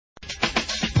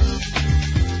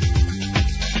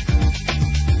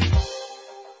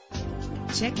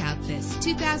Check out this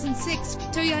 2006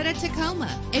 Toyota Tacoma.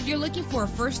 If you're looking for a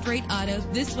first-rate auto,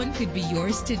 this one could be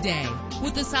yours today.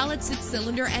 With a solid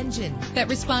 6-cylinder engine that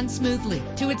responds smoothly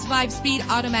to its 5-speed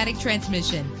automatic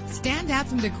transmission. Stand out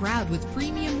from the crowd with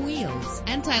premium wheels.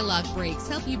 Anti-lock brakes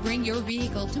help you bring your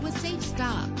vehicle to a safe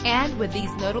stop. And with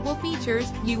these notable features,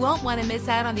 you won't want to miss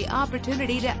out on the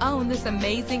opportunity to own this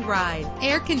amazing ride.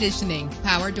 Air conditioning,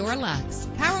 power door locks,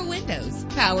 power windows,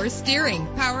 power steering,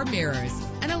 power mirrors,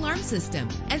 an alarm system,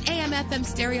 an AM/FM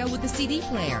stereo with a CD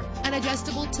player, an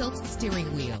adjustable tilt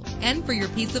steering wheel. And for your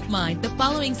peace of mind, the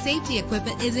following safety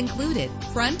equipment is included: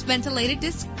 front ventilated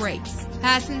disc brakes,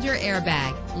 passenger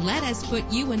airbag. Let us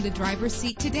put you in the driver's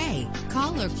seat today.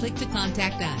 Call or click to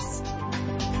contact us.